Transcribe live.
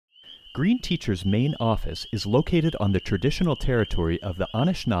Green Teacher's main office is located on the traditional territory of the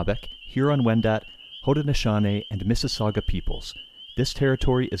Anishinaabeg, Huron-Wendat, Haudenosaunee, and Mississauga peoples. This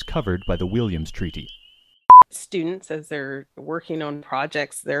territory is covered by the Williams Treaty. Students, as they're working on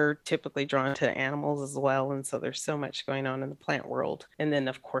projects, they're typically drawn to animals as well. And so there's so much going on in the plant world. And then,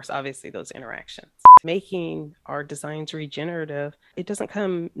 of course, obviously those interactions. Making our designs regenerative, it doesn't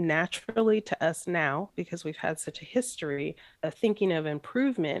come naturally to us now because we've had such a history of thinking of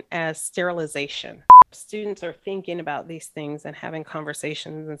improvement as sterilization. Students are thinking about these things and having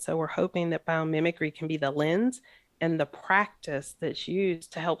conversations. And so we're hoping that biomimicry can be the lens and the practice that's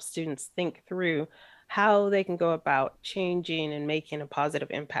used to help students think through how they can go about changing and making a positive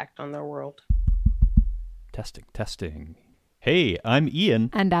impact on their world. Testing. Hey, I'm Ian.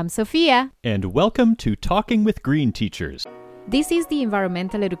 And I'm Sophia. And welcome to Talking with Green Teachers. This is the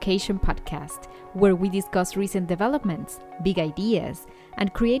Environmental Education Podcast, where we discuss recent developments, big ideas,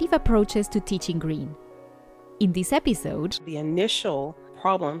 and creative approaches to teaching green. In this episode, the initial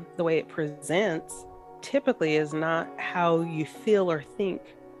problem, the way it presents, typically is not how you feel or think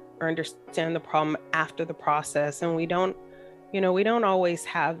or understand the problem after the process. And we don't always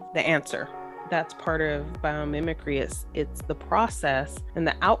have the answer. That's part of biomimicry. It's the process, and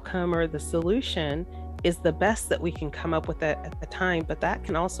the outcome or the solution is the best that we can come up with at the time, but that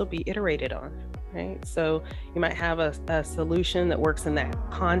can also be iterated on, right? So you might have a solution that works in that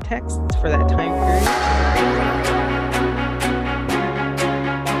context for that time period.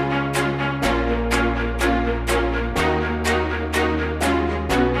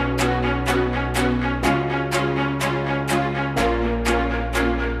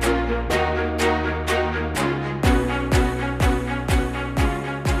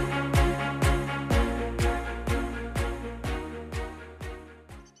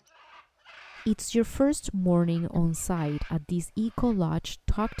 It's your first morning on site at this eco-lodge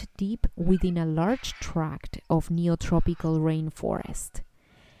tucked deep within a large tract of neotropical rainforest.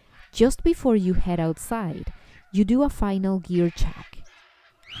 Just before you head outside, you do a final gear check.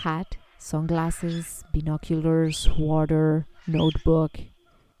 Hat, sunglasses, binoculars, water, notebook.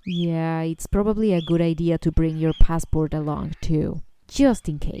 Yeah, it's probably a good idea to bring your passport along too, just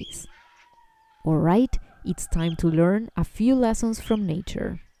in case. Alright, it's time to learn a few lessons from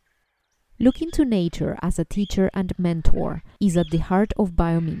nature. Looking to nature as a teacher and mentor is at the heart of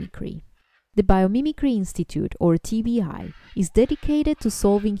biomimicry. The Biomimicry Institute, or TBI, is dedicated to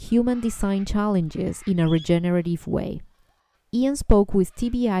solving human design challenges in a regenerative way. Ian spoke with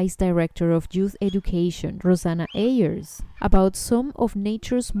TBI's Director of Youth Education, Rosanna Ayers, about some of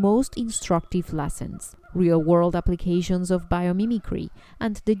nature's most instructive lessons, real-world applications of biomimicry,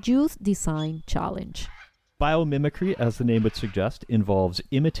 and the Youth Design Challenge. Biomimicry, as the name would suggest, involves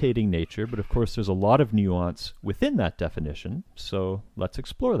imitating nature, but of course there's a lot of nuance within that definition, so let's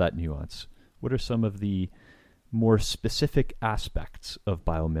explore that nuance. What are some of the more specific aspects of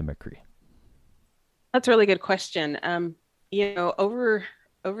biomimicry? That's a really good question. Over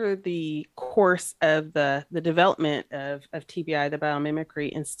the course of the development of TBI, the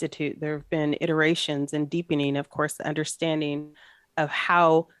Biomimicry Institute, there have been iterations and deepening, of course, the understanding of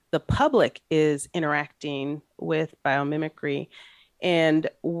how the public is interacting with biomimicry. And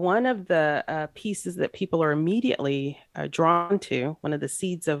one of the pieces that people are immediately drawn to, one of the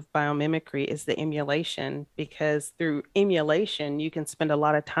seeds of biomimicry, is the emulation, because through emulation, you can spend a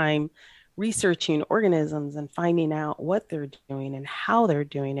lot of time researching organisms and finding out what they're doing and how they're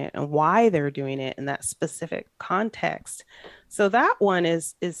doing it and why they're doing it in that specific context. So that one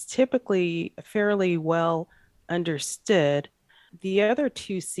is typically fairly well understood. The other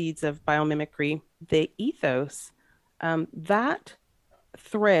two seeds of biomimicry, the ethos, that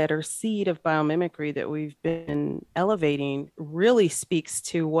thread or seed of biomimicry that we've been elevating really speaks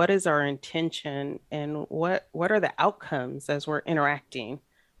to what is our intention and what are the outcomes as we're interacting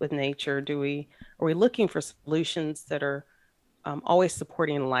with nature. Are we looking for solutions that are always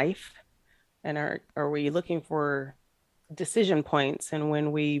supporting life? And are we looking for decision points, and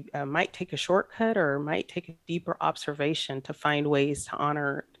when we might take a shortcut or might take a deeper observation to find ways to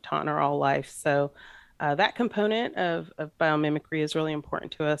honor all life? So that component of biomimicry is really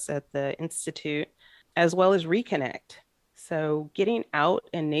important to us at the Institute, as well as reconnect. So getting out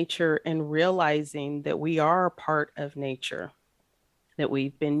in nature and realizing that we are a part of nature, that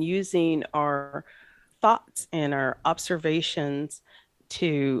we've been using our thoughts and our observations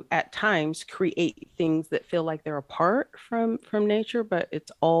to, at times, create things that feel like they're apart from nature, but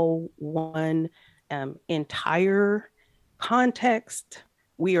it's all one entire context.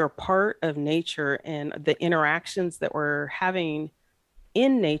 We are part of nature, and the interactions that we're having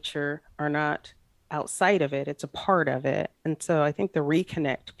in nature are not outside of it, it's a part of it. And so I think the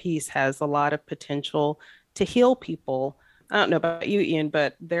reconnect piece has a lot of potential to heal people. I don't know about you, Ian,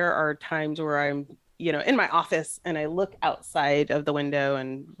 but there are times where I'm, in my office and I look outside of the window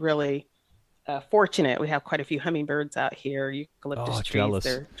and really fortunate. We have quite a few hummingbirds out here, eucalyptus Oh, trees. jealous.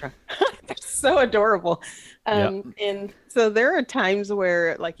 They're so adorable. Yeah. And so there are times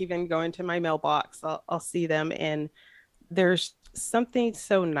where, like, even going to my mailbox, I'll see them. And there's something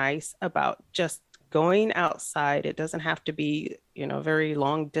so nice about just going outside. It doesn't have to be, very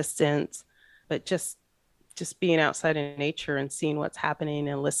long distance, but just being outside in nature and seeing what's happening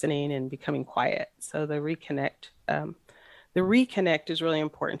and listening and becoming quiet. So the reconnect is really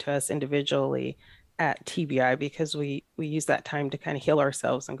important to us individually at TBI because we use that time to kind of heal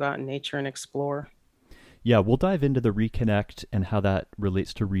ourselves and go out in nature and explore. Yeah, we'll dive into the reconnect and how that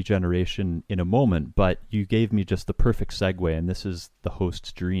relates to regeneration in a moment, but you gave me just the perfect segue, and this is the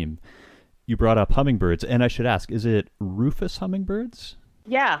host's dream. You brought up hummingbirds, and I should ask, is it Rufous hummingbirds?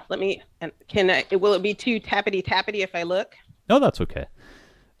 Yeah, will it be too tappity tappity if I look? No, that's okay.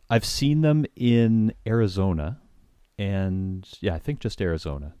 I've seen them in Arizona, and yeah, I think just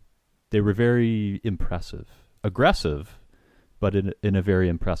Arizona. They were very impressive, aggressive, but in a very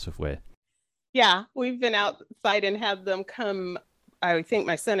impressive way. Yeah, we've been outside and had them come. I think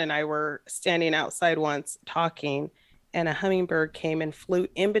my son and I were standing outside once talking, and a hummingbird came and flew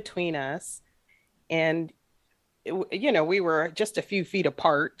in between us. And, we were just a few feet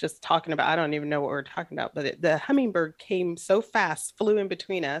apart, just talking about, I don't even know what we are talking about, but the hummingbird came so fast, flew in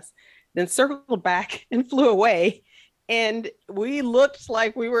between us, then circled back and flew away. And we looked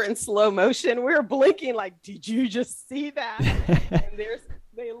like we were in slow motion. We were blinking like, did you just see that? And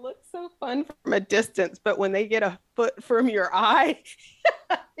they look so fun from a distance, but when they get a foot from your eye,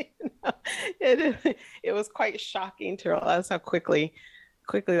 it was quite shocking to realize how quickly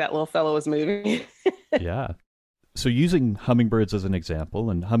that little fellow was moving. Yeah. So using hummingbirds as an example,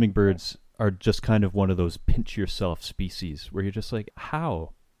 and hummingbirds are just kind of one of those pinch yourself species where you're just like,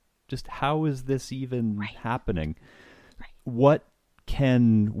 how? Just how is this even happening? Right. What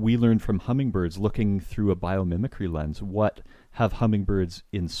can we learn from hummingbirds looking through a biomimicry lens? What have hummingbirds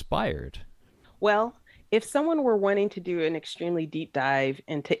inspired? Well, if someone were wanting to do an extremely deep dive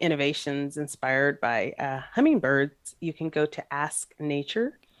into innovations inspired by hummingbirds, you can go to Ask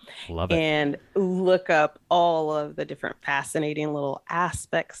Nature. Love it. And look up all of the different fascinating little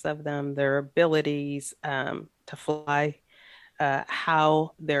aspects of them, their abilities to fly,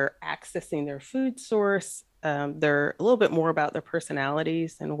 how they're accessing their food source. They're a little bit more about their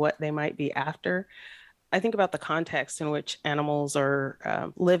personalities and what they might be after. I think about the context in which animals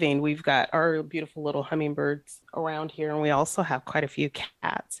are living. We've got our beautiful little hummingbirds around here, and we also have quite a few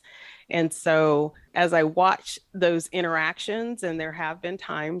cats. And so as I watch those interactions, and there have been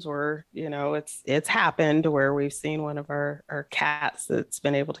times where, it's happened where we've seen one of our cats that's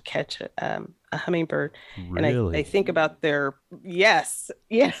been able to catch a hummingbird. Really? And I think about yes,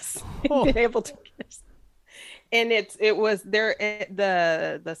 Oh. been able to catch. And it was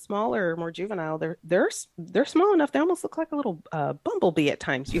the smaller, more juvenile. They're small enough. They almost look like a little bumblebee at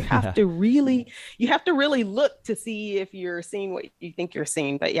times. You have to really look to see if you're seeing what you think you're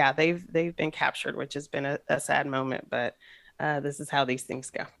seeing. But yeah, they've been captured, which has been a sad moment. But this is how these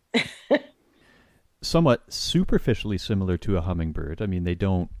things go. Somewhat superficially similar to a hummingbird. I mean, they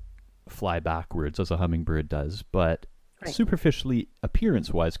don't fly backwards as a hummingbird does, but superficially,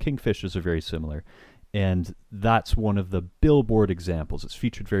 appearance-wise, kingfishers are very similar. And that's one of the billboard examples. It's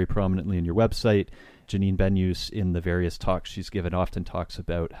featured very prominently in your website. Janine Benyus, in the various talks she's given, often talks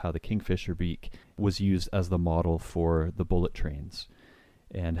about how the kingfisher beak was used as the model for the bullet trains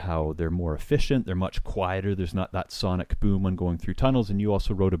and how they're more efficient, they're much quieter, there's not that sonic boom when going through tunnels. And you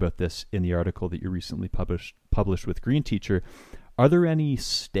also wrote about this in the article that you recently published with Green Teacher. Are there any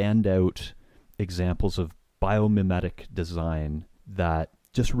standout examples of biomimetic design that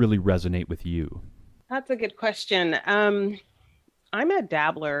just really resonate with you? That's a good question. I'm a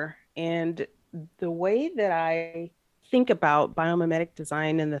dabbler, and the way that I think about biomimetic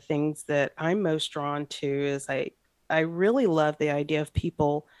design and the things that I'm most drawn to is I really love the idea of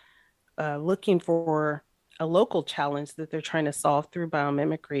people looking for a local challenge that they're trying to solve through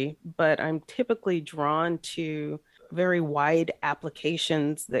biomimicry, but I'm typically drawn to very wide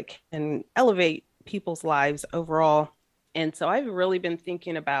applications that can elevate people's lives overall. And so I've really been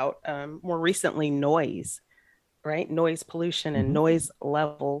thinking about more recently noise, right? Noise pollution and noise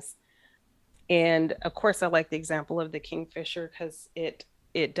levels. And of course, I like the example of the kingfisher because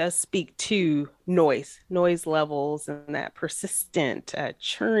it does speak to noise levels and that persistent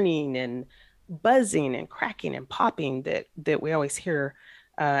churning and buzzing and cracking and popping that we always hear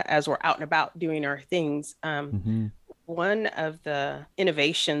as we're out and about doing our things. Mm-hmm. One of the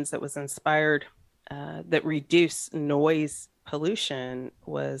innovations that was inspired that reduced noise pollution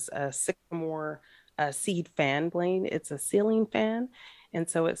was a sycamore seed fan blade. It's a ceiling fan. And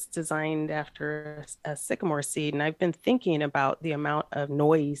so it's designed after a sycamore seed. And I've been thinking about the amount of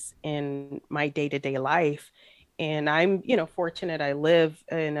noise in my day-to-day life. And I'm, fortunate I live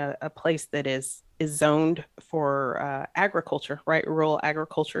in a place that is zoned for agriculture, right? Rural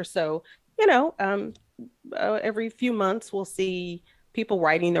agriculture. So, every few months we'll see people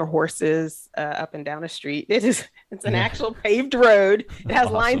riding their horses up and down a street. It's an actual paved road. It has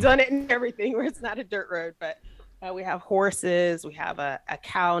lines on it and everything, where it's not a dirt road, but we have horses. We have a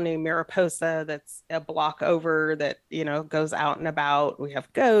cow named Mariposa that's a block over that, goes out and about. We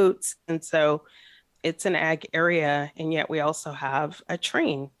have goats. And so it's an ag area. And yet we also have a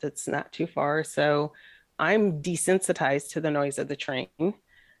train that's not too far. So I'm desensitized to the noise of the train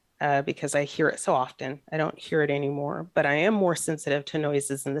because I hear it so often. I don't hear it anymore, but I am more sensitive to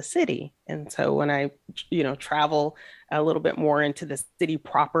noises in the city. And so when I, travel a little bit more into the city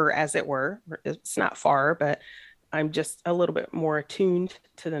proper, as it were, it's not far, but I'm just a little bit more attuned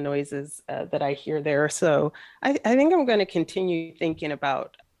to the noises that I hear there. So I think I'm going to continue thinking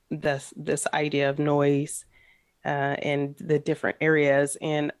about this idea of noise and the different areas.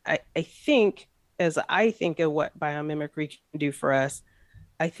 And I think, as I think of what biomimicry can do for us,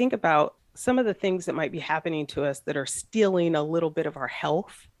 I think about some of the things that might be happening to us that are stealing a little bit of our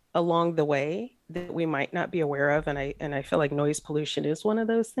health along the way that we might not be aware of. And I feel like noise pollution is one of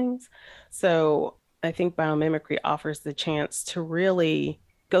those things. So I think biomimicry offers the chance to really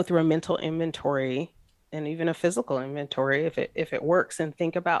go through a mental inventory and even a physical inventory if it works, and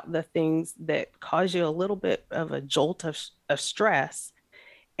think about the things that cause you a little bit of a jolt of stress,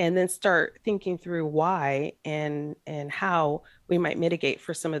 and then start thinking through why and how we might mitigate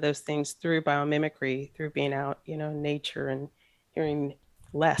for some of those things through biomimicry, through being out, in nature and hearing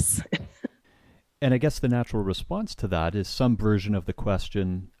less. And I guess the natural response to that is some version of the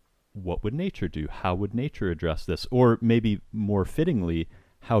question, what would nature do? How would nature address this? Or maybe more fittingly,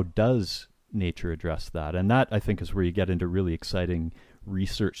 how does nature address that? And that, I think, is where you get into really exciting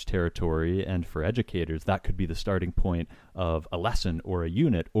research territory. And for educators, that could be the starting point of a lesson or a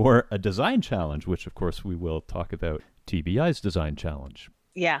unit or a design challenge, which of course we will talk about TBI's design challenge.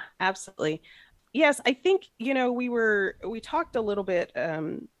 Yeah, absolutely. Yes, I think, we talked a little bit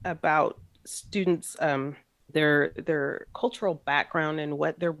about students, their cultural background and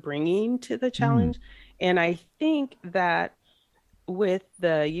what they're bringing to the challenge. And I think that with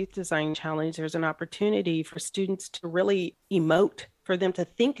the Youth Design Challenge, there's an opportunity for students to really emote, for them to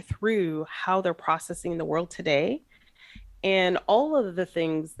think through how they're processing the world today and all of the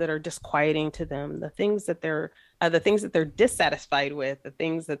things that are disquieting to them, the things that they're dissatisfied with, the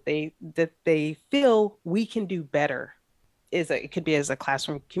things that they feel we can do better. It could be as a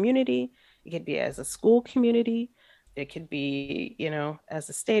classroom community, it could be as a school community, it could be, as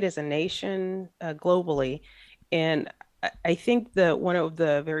a state, as a nation, globally. And I think that one of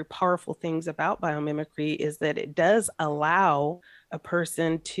the very powerful things about biomimicry is that it does allow a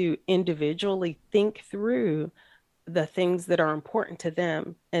person to individually think through the things that are important to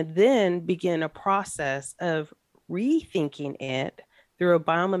them, and then begin a process of rethinking it through a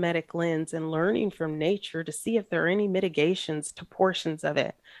biomimetic lens and learning from nature to see if there are any mitigations to portions of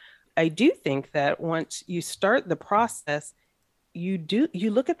it. I do think that once you start the process, you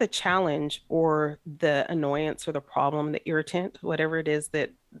look at the challenge or the annoyance or the problem, the irritant, whatever it is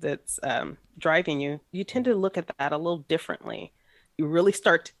that's driving you, you tend to look at that a little differently. You really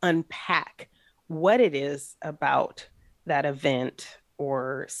start to unpack what it is about that event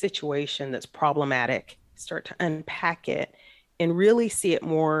or situation that's problematic, start to unpack it and really see it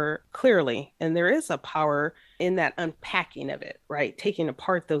more clearly. And there is a power in that unpacking of it, right? Taking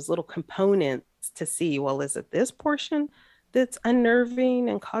apart those little components to see, well, is it this portion that's unnerving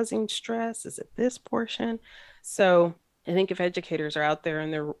and causing stress? Is it this portion? So I think if educators are out there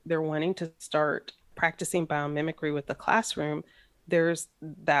and they're wanting to start practicing biomimicry with the classroom, there's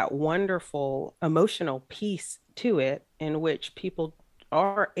that wonderful emotional piece to it in which people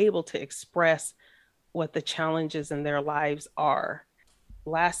are able to express what the challenges in their lives are.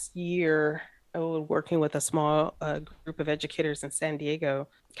 Last year, I was working with a small group of educators in San Diego,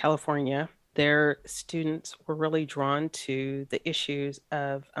 California. Their students were really drawn to the issues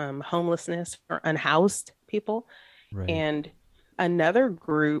of homelessness or unhoused people. Right. And another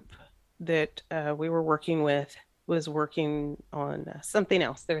group that we were working with was working on something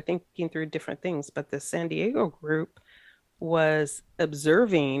else. They're thinking through different things, but the San Diego group was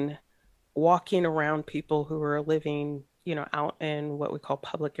observing, walking around people who are living out in what we call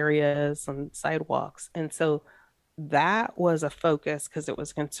public areas and sidewalks. And so that was a focus because it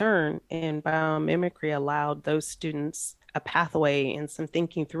was a concern, and biomimicry allowed those students a pathway and some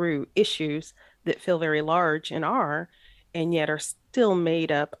thinking through issues that feel very large and and yet are still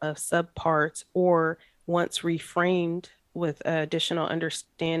made up of subparts, or once reframed with additional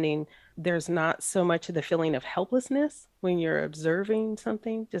understanding, there's not so much of the feeling of helplessness when you're observing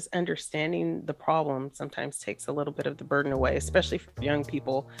something. Just understanding the problem sometimes takes a little bit of the burden away, especially for young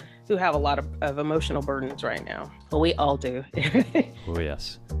people who have a lot of emotional burdens right now. Well, we all do. Oh,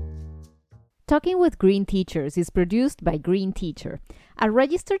 yes. Talking with Green Teachers is produced by Green Teacher, a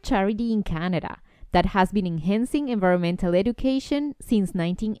registered charity in Canada that has been enhancing environmental education since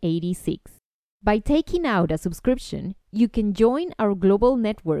 1986. By taking out a subscription, you can join our global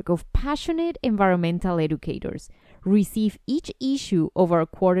network of passionate environmental educators, receive each issue of our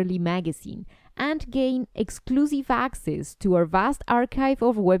quarterly magazine, and gain exclusive access to our vast archive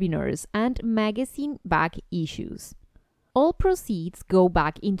of webinars and magazine back issues. All proceeds go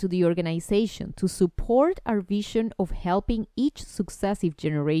back into the organization to support our vision of helping each successive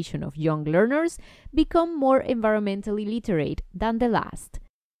generation of young learners become more environmentally literate than the last.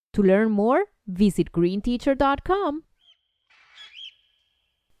 To learn more, visit greenteacher.com.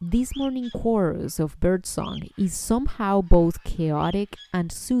 This morning chorus of birdsong is somehow both chaotic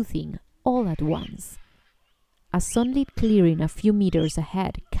and soothing all at once. A sunlit clearing a few meters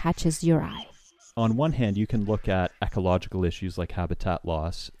ahead catches your eye. On one hand, you can look at ecological issues like habitat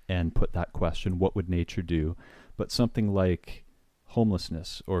loss and put that question, what would nature do? But something like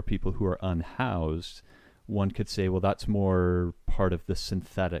homelessness or people who are unhoused, one could say, well, that's more part of the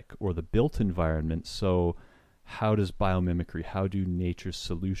synthetic or the built environment. So how does biomimicry, how do nature's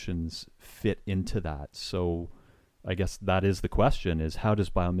solutions fit into that? So I guess that is the question, is how does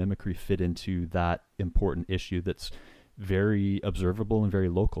biomimicry fit into that important issue that's very observable and very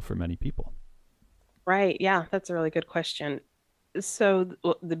local for many people? Right. Yeah, that's a really good question. So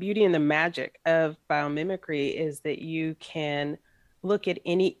the beauty and the magic of biomimicry is that you can look at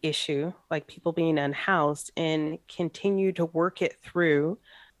any issue, like people being unhoused, and continue to work it through.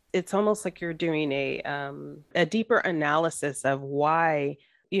 It's almost like you're doing a deeper analysis of why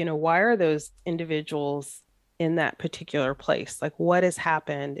are those individuals in that particular place? Like, what has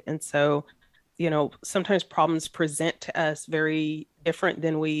happened? And so, sometimes problems present to us very different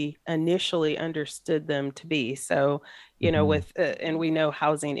than we initially understood them to be. So, and we know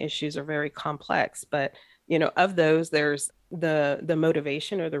housing issues are very complex, but, of those, there's the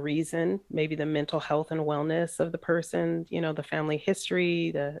motivation or the reason, maybe the mental health and wellness of the person, the family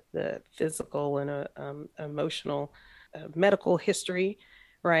history, the physical and emotional, medical history,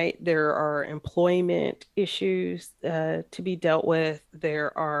 right? There are employment issues to be dealt with.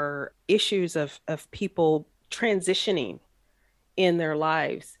 There are issues of people transitioning in their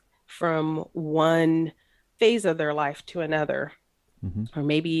lives from one phase of their life to another, or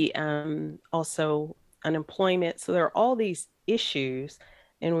maybe also unemployment. So there are all these issues.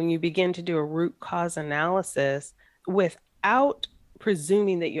 And when you begin to do a root cause analysis without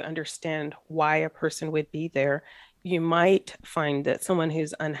presuming that you understand why a person would be there, you might find that someone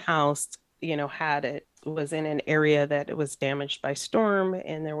who's unhoused, was in an area that was damaged by storm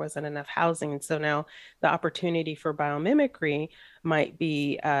and there wasn't enough housing. So now the opportunity for biomimicry might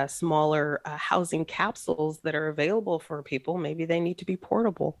be smaller housing capsules that are available for people. Maybe they need to be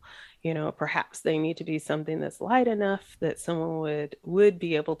portable. Perhaps they need to be something that's light enough that someone would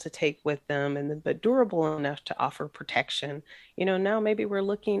be able to take with them, but durable enough to offer protection. Now maybe we're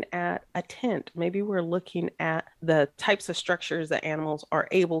looking at a tent. Maybe we're looking at the types of structures that animals are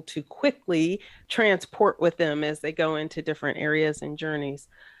able to quickly transport with them as they go into different areas and journeys.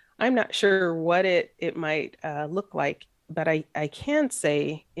 I'm not sure what it might look like, but I can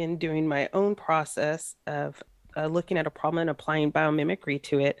say, in doing my own process of looking at a problem and applying biomimicry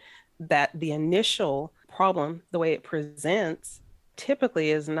to it, that the initial problem, the way it presents,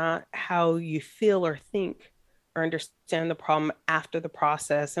 typically is not how you feel or think or understand the problem after the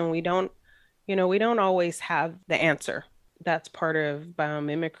process. And we don't always have the answer. That's part of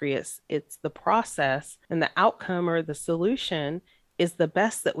biomimicry. It's the process, and the outcome or the solution is the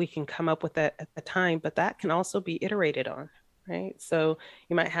best that we can come up with at the time, but that can also be iterated on, right? So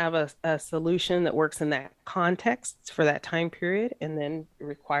you might have a solution that works in that context for that time period, and then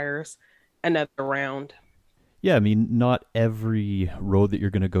requires another round. Yeah, I mean, not every road that you're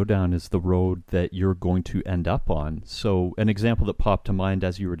going to go down is the road that you're going to end up on. So an example that popped to mind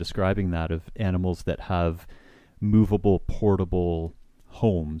as you were describing that, of animals that have movable, portable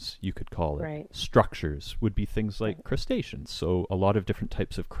homes, you could call it, right, structures, would be things like crustaceans. So a lot of different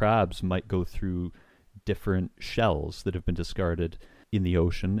types of crabs might go through different shells that have been discarded in the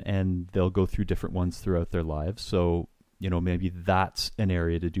ocean, and they'll go through different ones throughout their lives. So, maybe that's an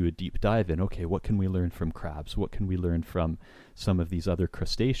area to do a deep dive in. Okay, what can we learn from crabs? What can we learn from some of these other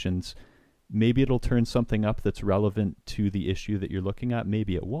crustaceans? Maybe it'll turn something up that's relevant to the issue that you're looking at.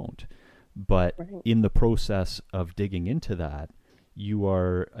 Maybe it won't. But in the process of digging into that, you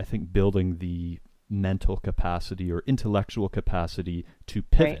are, I think, building the mental capacity or intellectual capacity to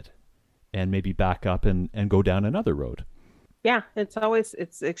pivot and maybe back up and go down another road. Yeah,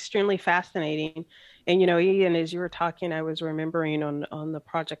 it's extremely fascinating. And, Ian, as you were talking, I was remembering on the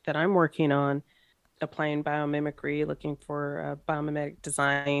project that I'm working on, applying biomimicry, looking for a biomimetic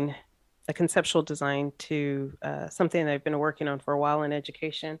design, a conceptual design to something that I've been working on for a while in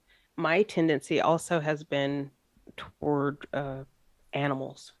education. My tendency also has been toward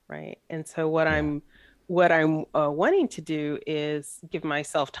animals, right? And so what I'm wanting to do is give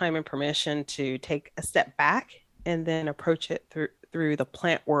myself time and permission to take a step back and then approach it through the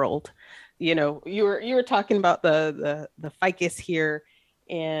plant world. You were talking about the ficus here,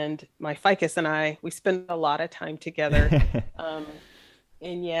 and my ficus and we spend a lot of time together.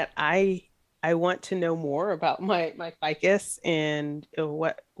 And yet I want to know more about my ficus and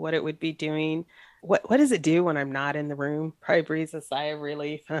what it would be doing. What does it do when I'm not in the room? Probably breathes a sigh of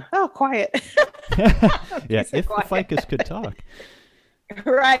relief. Oh, quiet. Yeah, if the ficus could talk.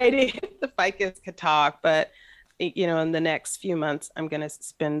 Right, if the ficus could talk. But, in the next few months, I'm going to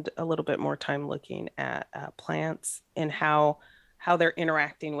spend a little bit more time looking at plants and how they're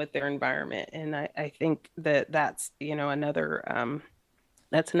interacting with their environment. And I think that's another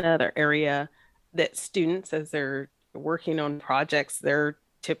area that students, as they're working on projects, they're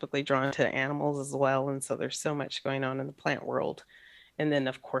typically drawn to animals as well. And so there's so much going on in the plant world. And then,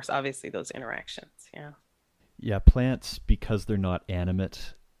 of course, obviously those interactions. Yeah. Yeah, plants, because they're not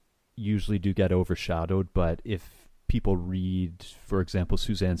animate, usually do get overshadowed. But if people read, for example,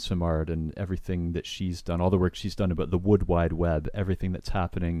 Suzanne Simard and everything that she's done, all the work she's done about the wood wide web, everything that's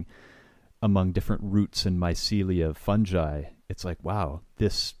happening among different roots and mycelia of fungi, it's like, wow,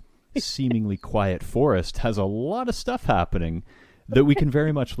 this seemingly quiet forest has a lot of stuff happening that we can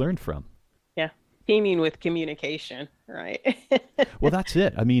very much learn from. Yeah. Teaming with communication, right? Well, that's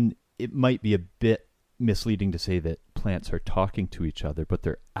it. I mean, it might be a bit misleading to say that plants are talking to each other, but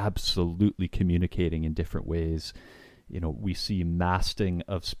they're absolutely communicating in different ways. We see masting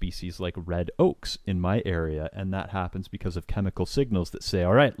of species like red oaks in my area, and that happens because of chemical signals that say,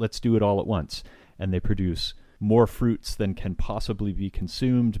 all right, let's do it all at once. And they produce more fruits than can possibly be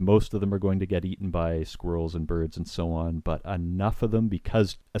consumed. Most of them are going to get eaten by squirrels and birds and so on, but enough of them,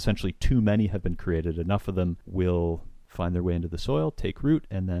 because essentially too many have been created, enough of them will find their way into the soil, take root,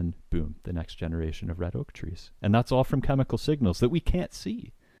 and then boom, the next generation of red oak trees. And that's all from chemical signals that we can't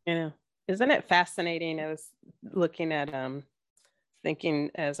see. Isn't it fascinating? I was looking at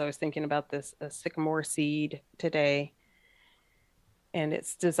as I was thinking about this sycamore seed today and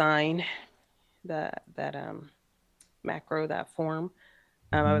its design, that macro, that form.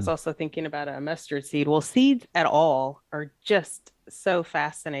 I was also thinking about a mustard seed. Well, seeds at all are just so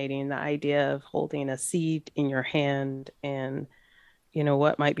fascinating. The idea of holding a seed in your hand and,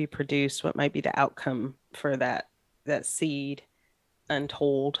 what might be produced, what might be the outcome for that seed,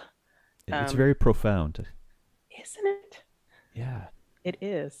 untold. It's very profound. Isn't it? Yeah. It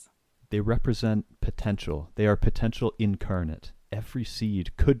is. They represent potential. They are potential incarnate. Every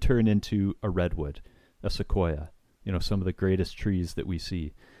seed could turn into a redwood, a sequoia, some of the greatest trees that we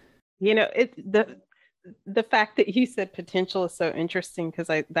see. The fact that you said potential is so interesting, because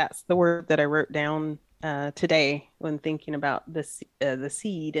that's the word that I wrote down today when thinking about the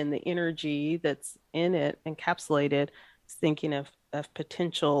seed and the energy that's in it encapsulated. Thinking of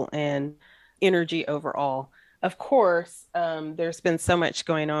potential and energy overall. Of course, there's been so much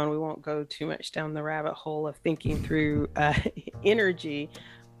going on. We won't go too much down the rabbit hole of thinking through energy,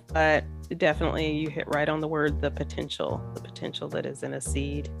 but definitely you hit right on the word, the potential. The potential that is in a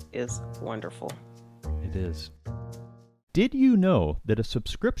seed is wonderful. It is. Did you know that a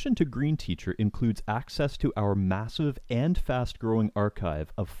subscription to Green Teacher includes access to our massive and fast-growing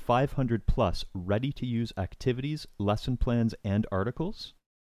archive of 500 plus ready-to-use activities, lesson plans, and articles?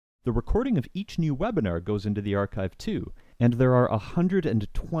 The recording of each new webinar goes into the archive too, and there are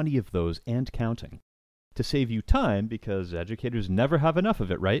 120 of those and counting. To save you time, because educators never have enough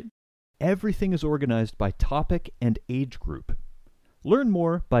of it, right? Everything is organized by topic and age group. Learn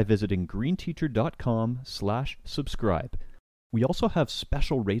more by visiting greenteacher.com/subscribe. We also have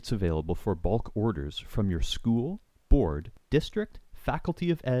special rates available for bulk orders from your school, board, district, faculty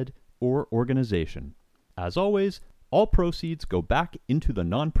of ed, or organization. As always, all proceeds go back into the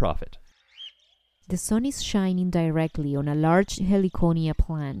nonprofit. The sun is shining directly on a large heliconia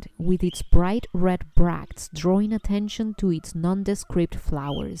plant with its bright red bracts drawing attention to its nondescript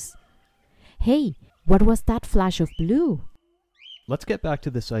flowers. Hey, what was that flash of blue? Let's get back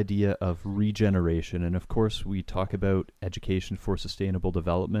to this idea of regeneration. And of course, we talk about education for sustainable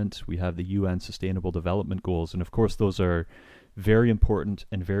development. We have the UN Sustainable Development Goals. And of course, those are very important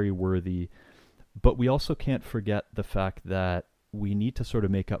and very worthy. But we also can't forget the fact that we need to sort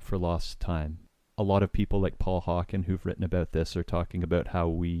of make up for lost time. A lot of people like Paul Hawken who've written about this are talking about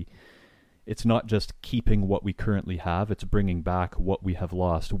how it's not just keeping what we currently have, it's bringing back what we have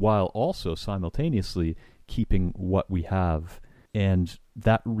lost while also simultaneously keeping what we have. And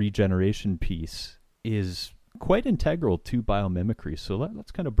that regeneration piece is quite integral to biomimicry. So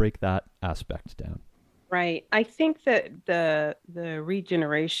let's kind of break that aspect down. Right. I think that the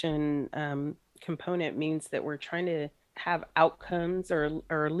regeneration component means that we're trying to have outcomes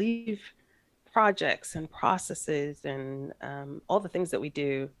or leave projects and processes and all the things that we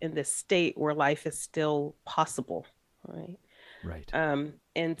do in this state where life is still possible, right? Right.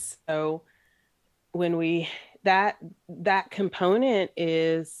 And so when that component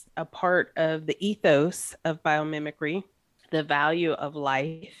is a part of the ethos of biomimicry, the value of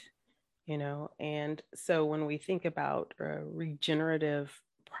life, and so when we think about regenerative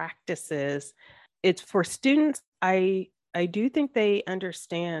practices, it's for students. I do think they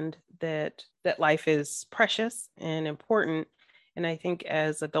understand that life is precious and important. And I think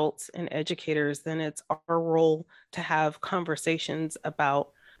as adults and educators, then it's our role to have conversations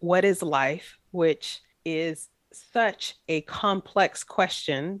about what is life, which is such a complex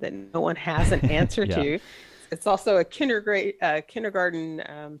question that no one has an answer Yeah. to. It's also a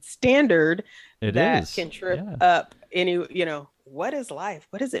kindergarten standard can trip up any, what is life?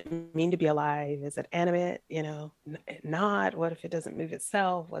 What does it mean to be alive? Is it animate? Not. What if it doesn't move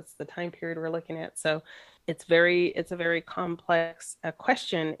itself? What's the time period we're looking at? So it's a very complex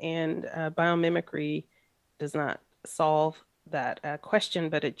question, and biomimicry does not solve that question,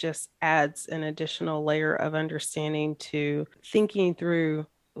 but it just adds an additional layer of understanding to thinking through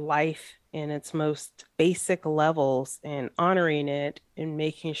life in its most basic levels and honoring it and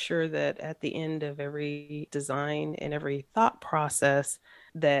making sure that at the end of every design and every thought process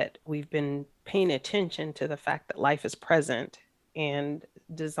that we've been paying attention to the fact that life is present, and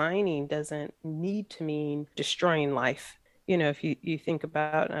designing doesn't need to mean destroying life. If you think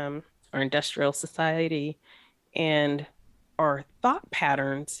about our industrial society and our thought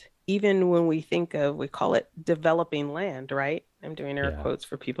patterns, even when we call it developing land, right? I'm doing air quotes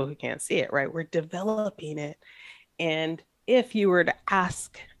for people who can't see it, right? We're developing it. And if you were to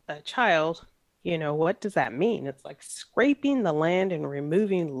ask a child, what does that mean? It's like scraping the land and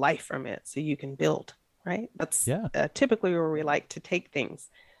removing life from it so you can build, right? That's typically where we like to take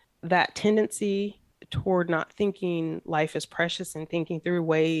things. That tendency toward not thinking life is precious and thinking through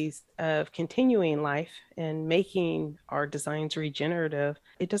ways of continuing life and making our designs regenerative,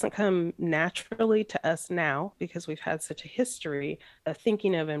 it doesn't come naturally to us now because we've had such a history of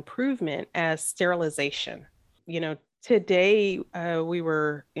thinking of improvement as sterilization. Today we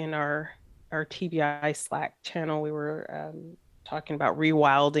were in our TBI Slack channel, we were talking about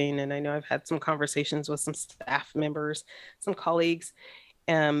rewilding, and I know I've had some conversations with some staff members, some colleagues,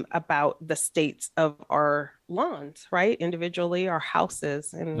 about the states of our lawns, right? Individually, our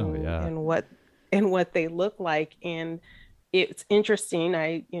houses and what they look like. And it's interesting.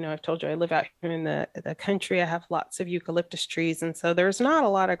 I've told you I live out here in the country. I have lots of eucalyptus trees. And so there's not a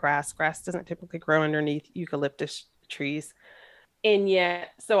lot of grass. Grass doesn't typically grow underneath eucalyptus trees. And yet,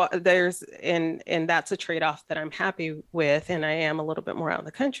 so and that's a trade-off that I'm happy with. And I am a little bit more out in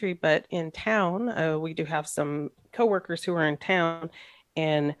the country, but in town, we do have some coworkers who are in town,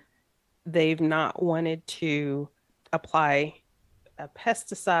 and they've not wanted to apply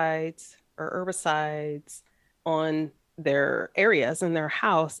pesticides or herbicides on their areas in their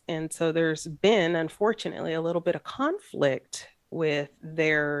house. And so there's been, unfortunately, a little bit of conflict with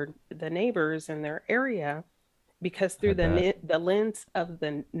the neighbors in their area, because through the lens of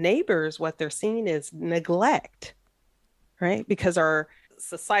the neighbors, what they're seeing is neglect, right? Because our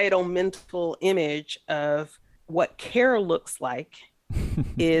societal mental image of what care looks like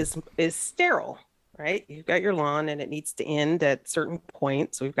is sterile, right? You've got your lawn and it needs to end at certain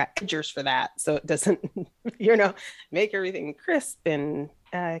points. So we've got edgers for that. So it doesn't, make everything crisp and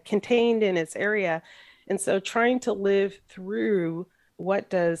contained in its area. And so trying to live through what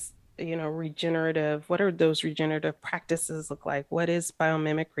does, what are those regenerative practices look like? What is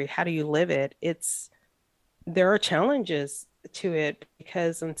biomimicry? How do you live it? There are challenges to it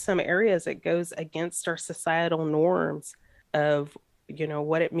because in some areas it goes against our societal norms of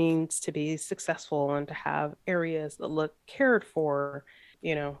what it means to be successful and to have areas that look cared for.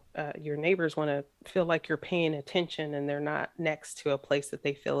 Your neighbors want to feel like you're paying attention and they're not next to a place that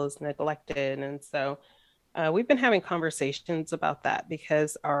they feel is neglected. And so we've been having conversations about that,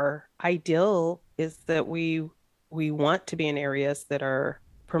 because our ideal is that we want to be in areas that are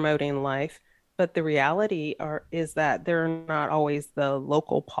promoting life, but the reality is that there are not always the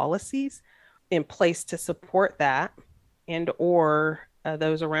local policies in place to support that, and or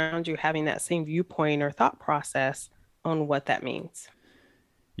those around you having that same viewpoint or thought process on what that means.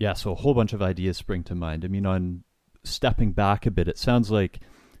 Yeah, so a whole bunch of ideas spring to mind. I mean, on stepping back a bit, it sounds like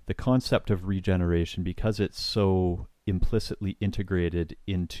the concept of regeneration, because it's so implicitly integrated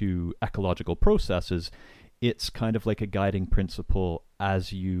into ecological processes, it's kind of like a guiding principle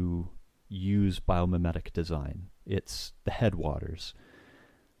as you use biomimetic design. It's the headwaters.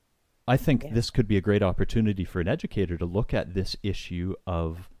 I think this could be a great opportunity for an educator to look at this issue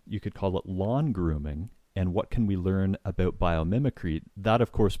of, you could call it lawn grooming, and what can we learn about biomimicry. That,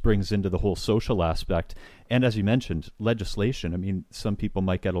 of course, brings into the whole social aspect. And as you mentioned, legislation. I mean, some people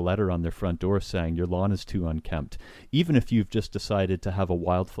might get a letter on their front door saying your lawn is too unkempt. Even if you've just decided to have a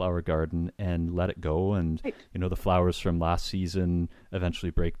wildflower garden and let it go, and the flowers from last season eventually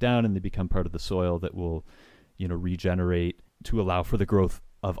break down and they become part of the soil that will, regenerate to allow for the growth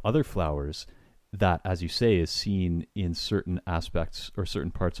of other flowers, that, as you say, is seen in certain aspects or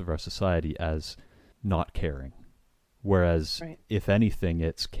certain parts of our society as not caring. Whereas, if anything,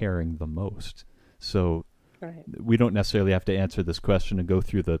 it's caring the most. So we don't necessarily have to answer this question and go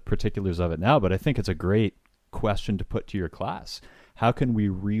through the particulars of it now, but I think it's a great question to put to your class. How can we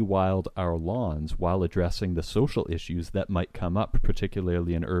rewild our lawns while addressing the social issues that might come up,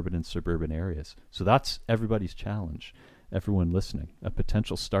 particularly in urban and suburban areas? So that's everybody's challenge. Everyone listening, a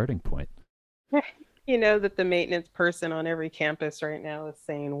potential starting point. That the maintenance person on every campus right now is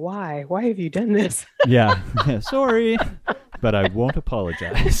saying, why have you done this? Yeah. Sorry, but I won't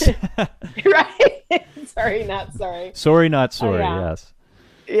apologize. Right. Sorry, not sorry. Sorry, not sorry. Yes.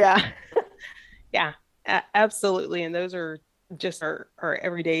 Yeah. Yeah, absolutely. And those are just our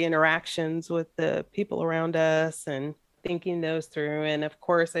everyday interactions with the people around us and thinking those through. And of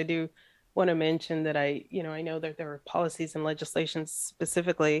course, I do want to mention that I know that there are policies and legislation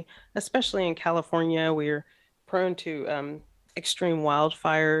specifically, especially in California. We're prone to extreme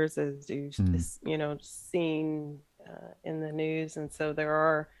wildfires, as you've seen in the news, and so there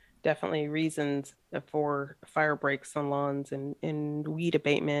are definitely reasons for fire breaks on lawns and weed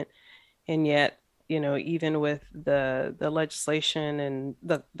abatement. And yet, even with the legislation and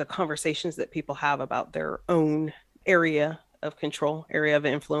the conversations that people have about their own area of control, area of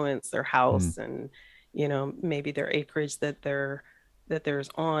influence, their house, and maybe their acreage that there's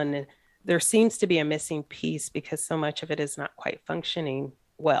on, and there seems to be a missing piece, because so much of it is not quite functioning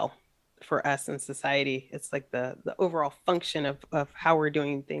well for us in society. It's like the overall function of how we're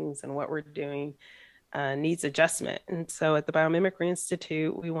doing things and what we're doing needs adjustment. And so at the Biomimicry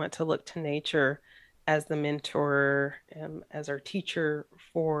Institute, we want to look to nature as the mentor, as our teacher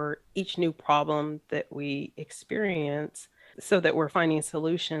for each new problem that we experience, so that we're finding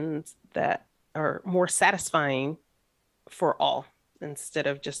solutions that are more satisfying for all, instead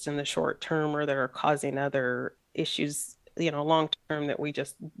of just in the short term, or that are causing other issues, long term, that we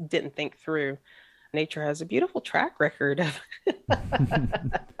just didn't think through. Nature has a beautiful track record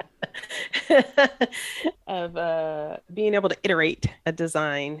of being able to iterate a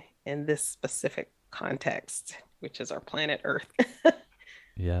design in this specific context, which is our planet Earth.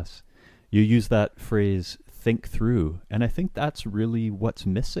 Yes. You use that phrase, think through, and I think that's really what's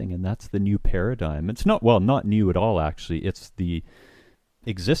missing, and that's the new paradigm. It's not new at all, actually. It's the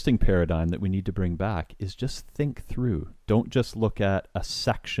existing paradigm that we need to bring back, is just think through. Don't just look at a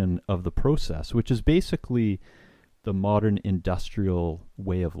section of the process, which is basically the modern industrial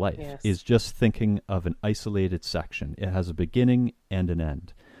way of life, is just thinking of an isolated section. It has a beginning and an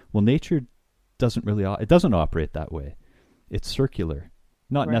end. Well, nature doesn't operate that way. It's circular.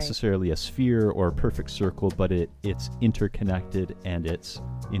 Not necessarily a sphere or a perfect circle, but it's interconnected and it's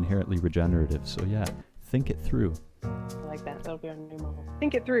inherently regenerative. So yeah, think it through. I like that. That'll be our new model.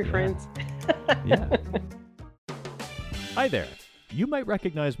 Think it through, friends. Yeah. Hi there. You might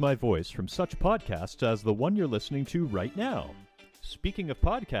recognize my voice from such podcasts as the one you're listening to right now. Speaking of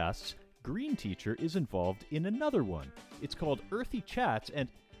podcasts, Green Teacher is involved in another one. It's called Earthy Chats, and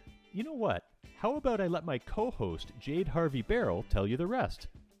you know what? How about I let my co-host, Jade Harvey-Barrell, tell you the rest?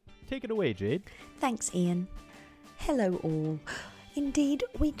 Take it away, Jade. Thanks, Ian. Hello all. Indeed,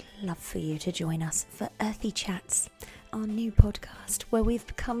 we'd love for you to join us for Earthy Chats, our new podcast where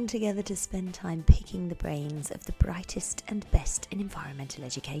we've come together to spend time picking the brains of the brightest and best in environmental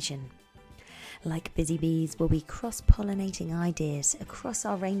education. Like busy bees, we'll be cross-pollinating ideas across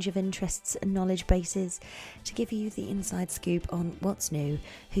our range of interests and knowledge bases to give you the inside scoop on what's new,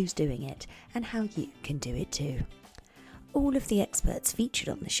 who's doing it, and how you can do it too. All of the experts featured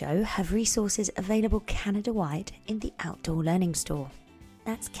on the show have resources available Canada-wide in the Outdoor Learning Store.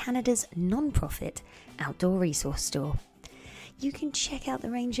 That's Canada's non-profit outdoor resource store. You can check out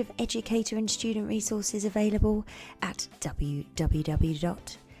the range of educator and student resources available at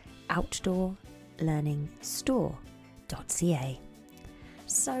www.outdoorlearningstore.ca.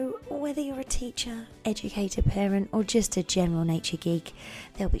 So whether you're a teacher, educator, parent, or just a general nature geek,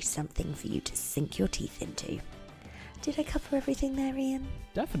 there'll be something for you to sink your teeth into. Did I cover everything there, Ian?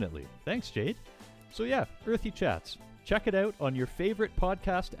 Definitely. Thanks, Jade. So yeah, Earthy Chats. Check it out on your favorite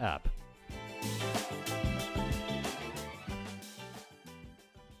podcast app.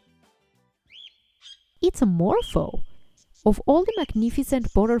 It's a morpho. Of all the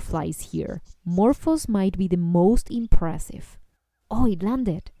magnificent butterflies here, morphos might be the most impressive. Oh, it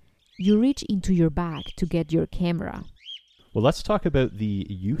landed. You reach into your bag to get your camera. Well, let's talk about the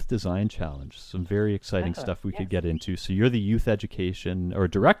Youth Design Challenge. Some very exciting stuff we could get into. So you're the youth education, or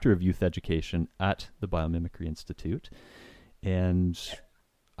director of youth education at the Biomimicry Institute. And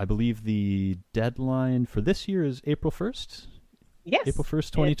I believe the deadline for this year is April 1st? Yes. April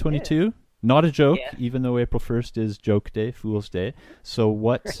 1st, 2022? Not a joke, Yeah. even though April 1st is Joke Day, Fool's Day. So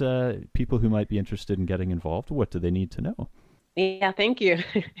what people who might be interested in getting involved, what do they need to know? Yeah, thank you.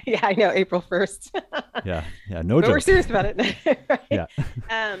 Yeah, I know, April 1st. Yeah, no But joke. we're serious about it. Right? Yeah.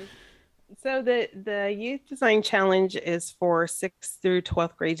 So the Youth Design Challenge is for 6th through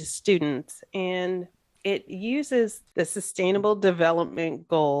 12th grade students, and it uses the Sustainable Development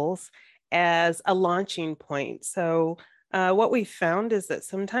Goals as a launching point. So what we found is that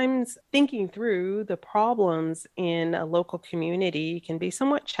sometimes thinking through the problems in a local community can be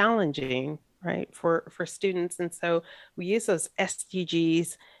somewhat challenging, right, for students. And so we use those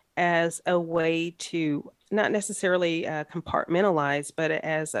SDGs as a way to not necessarily compartmentalize, but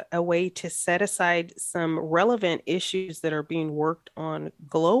as a way to set aside some relevant issues that are being worked on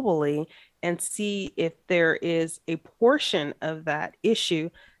globally and see if there is a portion of that issue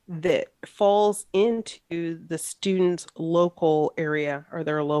that falls into the student's local area or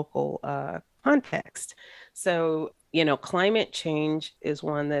their local context. So, climate change is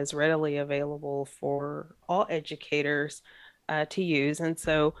one that is readily available for all educators to use. And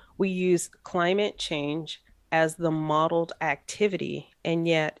so we use climate change as the modeled activity. And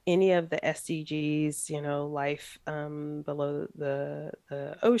yet any of the SDGs, life below the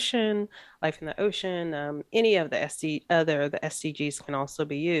ocean, life in the ocean, any of the SDGs can also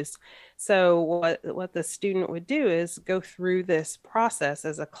be used. So what the student would do is go through this process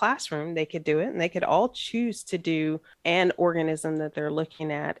as a classroom. They could do it, and they could all choose to do an organism that they're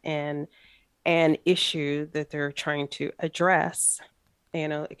looking at and an issue that they're trying to address.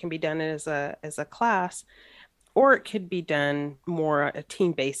 It can be done as a class, or it could be done more a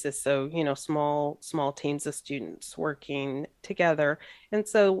team basis. So, small teams of students working together. And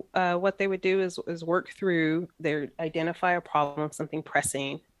so what they would do is work through, they identify a problem, something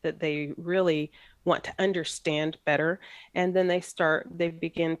pressing that they really want to understand better. And then they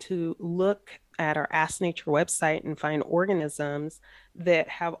begin to look at our Ask Nature website and find organisms that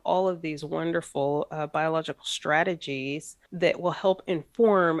have all of these wonderful biological strategies that will help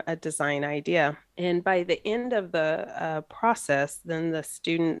inform a design idea. And by the end of the process, then the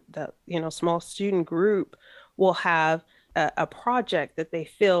small student group will have a project that they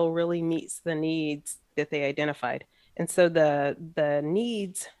feel really meets the needs that they identified. And so the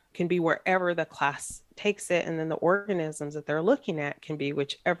needs can be wherever the class takes it, and then the organisms that they're looking at can be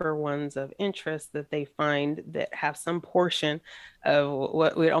whichever ones of interest that they find that have some portion of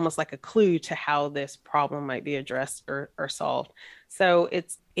what would almost like a clue to how this problem might be addressed or solved. So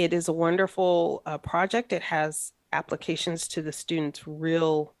it is a wonderful project. It has applications to the students'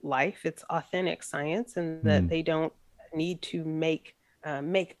 real life. It's authentic science, and that they don't need to make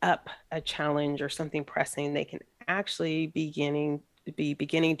up a challenge or something pressing. They can actually be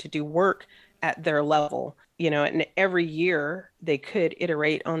beginning to do work at their level, and every year they could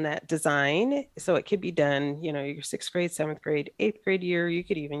iterate on that design. So it could be done, your 6th grade, 7th grade, 8th grade year. You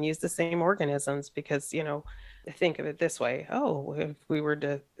could even use the same organisms because, think of it this way. Oh, if we were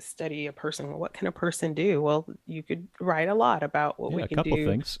to study a person, what can a person do? Well, you could write a lot about what we can do. A couple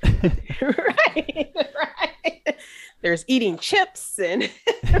things. Right. There's eating chips and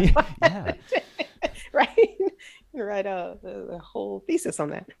yeah. right. Write the whole thesis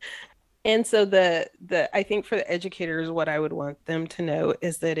on that. And so I think for the educators, what I would want them to know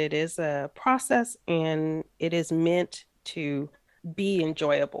is that it is a process and it is meant to be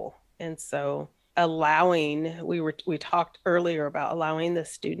enjoyable. And so we talked earlier about allowing the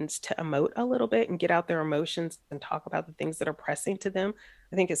students to emote a little bit and get out their emotions and talk about the things that are pressing to them.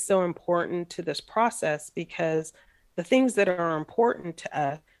 I think it's so important to this process because the things that are important to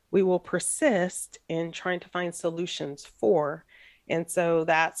us, we will persist in trying to find solutions for. And so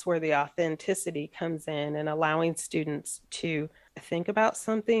that's where the authenticity comes in, and allowing students to think about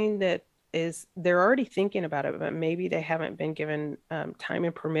something that they're already thinking about it, but maybe they haven't been given time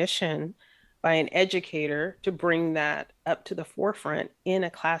and permission by an educator to bring that up to the forefront in a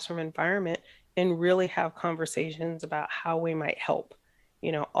classroom environment and really have conversations about how we might help,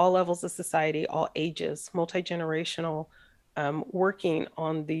 all levels of society, all ages, multi-generational, working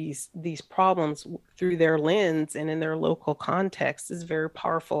on these problems through their lens and in their local context is a very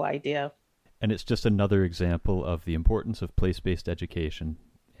powerful idea. And it's just another example of the importance of place-based education.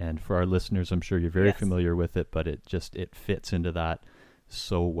 And for our listeners, I'm sure you're very familiar with it, but it fits into that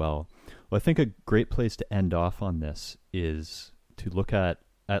so well. Well, I think a great place to end off on this is to look at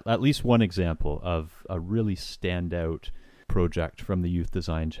least one example of a really standout project from the Youth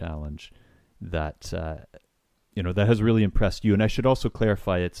Design Challenge that that has really impressed you. And I should also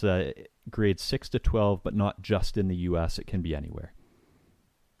clarify, it's grades 6 to 12, but not just in the U.S. It can be anywhere.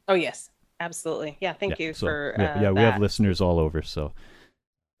 Oh, yes, absolutely. Yeah, thank you for we have listeners all over, so.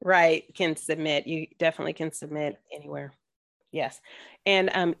 Right, can submit. You definitely can submit anywhere. Yes.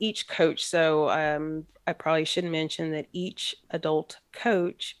 And each coach, so I probably should mention that each adult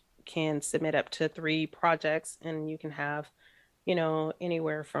coach can submit up to 3 projects, and you can have,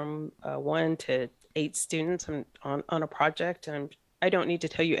 anywhere from 1 to 8 students on a project. And I don't need to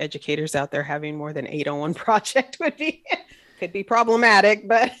tell you, educators out there, having more than 8 on one project could be problematic,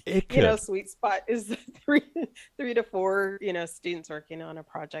 but sweet spot is 3 to 4 students working on a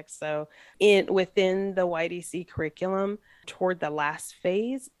project. So within the YDC curriculum, toward the last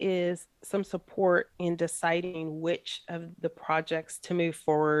phase is some support in deciding which of the projects to move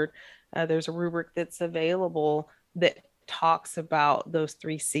forward. There's a rubric that's available that talks about those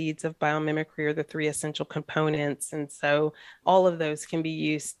 3 seeds of biomimicry, or the 3 essential components. And so all of those can be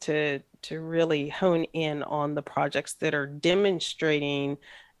used to really hone in on the projects that are demonstrating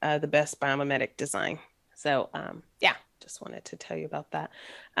the best biomimetic design. So just wanted to tell you about that.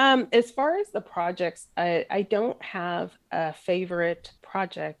 As far as the projects, I don't have a favorite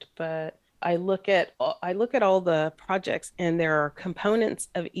project, but I look at all the projects, and there are components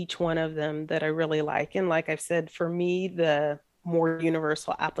of each one of them that I really like. And like I've said, for me, the more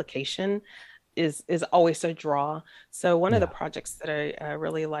universal application is always a draw. So one of the projects that I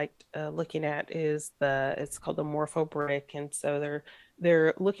really liked looking at is it's called the Morpho Brick. And so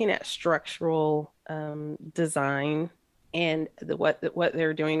they're looking at structural design and what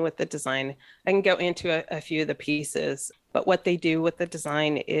they're doing with the design. I can go into a few of the pieces, but what they do with the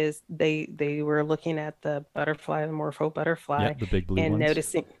design is they were looking at the butterfly, the Morpho butterfly, the big blue and ones.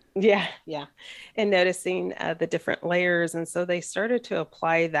 noticing the different layers. And so they started to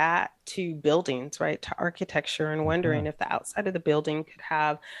apply that to buildings, right, to architecture, and wondering if the outside of the building could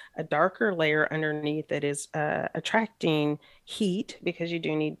have a darker layer underneath that is attracting heat, because you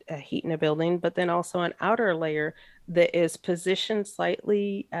do need heat in a building, but then also an outer layer that is positioned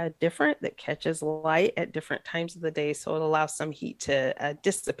slightly different, that catches light at different times of the day, so it allows some heat to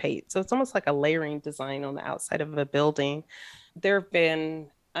dissipate. So it's almost like a layering design on the outside of a building. There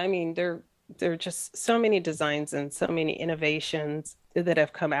are just so many designs and so many innovations that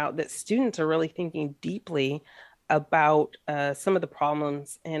have come out that students are really thinking deeply about some of the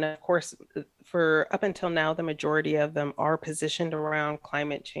problems. And of course, for up until now, the majority of them are positioned around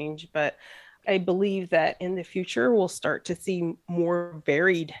climate change. But I believe that in the future, we'll start to see more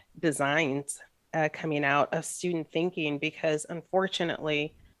varied designs coming out of student thinking, because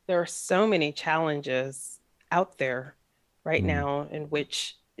unfortunately, there are so many challenges out there right now in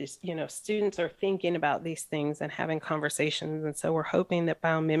which students are thinking about these things and having conversations. And so we're hoping that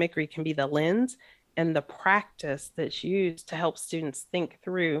biomimicry can be the lens and the practice that's used to help students think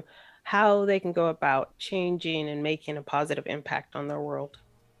through how they can go about changing and making a positive impact on their world.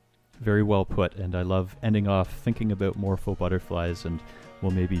 Very well put. And I love ending off thinking about Morpho butterflies, and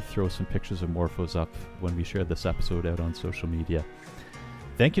we'll maybe throw some pictures of Morphos up when we share this episode out on social media.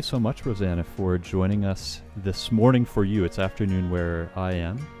 Thank you so much, Rosanna, for joining us this morning. For you, it's afternoon where I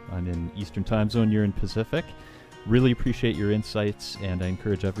am. I'm in Eastern Time Zone, you're in Pacific. Really appreciate your insights, and I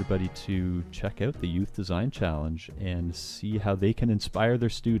encourage everybody to check out the Youth Design Challenge and see how they can inspire their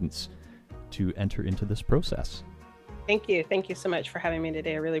students to enter into this process. Thank you. Thank you so much for having me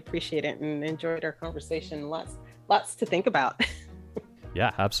today. I really appreciate it and enjoyed our conversation. Lots to think about.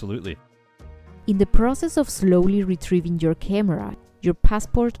 Yeah, absolutely. In the process of slowly retrieving your camera, your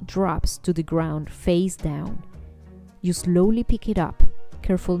passport drops to the ground face down. You slowly pick it up,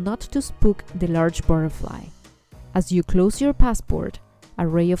 careful not to spook the large butterfly. As you close your passport, a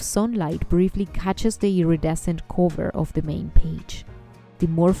ray of sunlight briefly catches the iridescent cover of the main page. The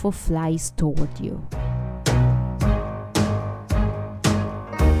Morpho flies toward you.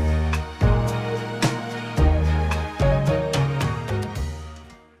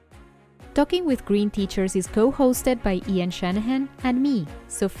 Talking with Green Teachers is co-hosted by Ian Shanahan and me,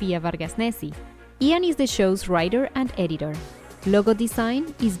 Sofia Vargas-Nesi. Ian is the show's writer and editor. Logo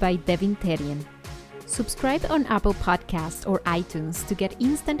design is by Devin Terrien. Subscribe on Apple Podcasts or iTunes to get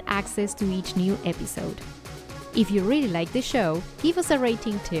instant access to each new episode. If you really like the show, give us a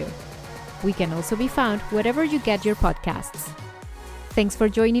rating too. We can also be found wherever you get your podcasts. Thanks for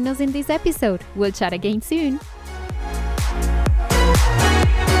joining us in this episode. We'll chat again soon.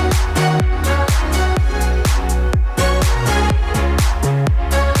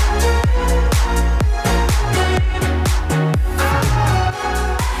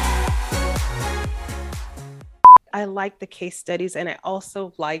 I like the case studies, and I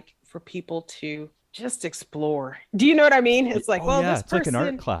also like for people to just explore. Do you know what I mean? It's like, well, yeah, this it's person, like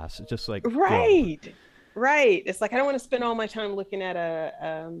an art class. It's just like, right. It's like, I don't want to spend all my time looking at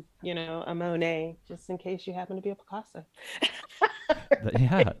a Monet, just in case you happen to be a Picasso.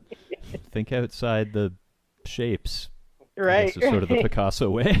 Yeah. Think outside the shapes. Right. This is sort of the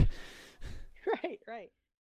Picasso way.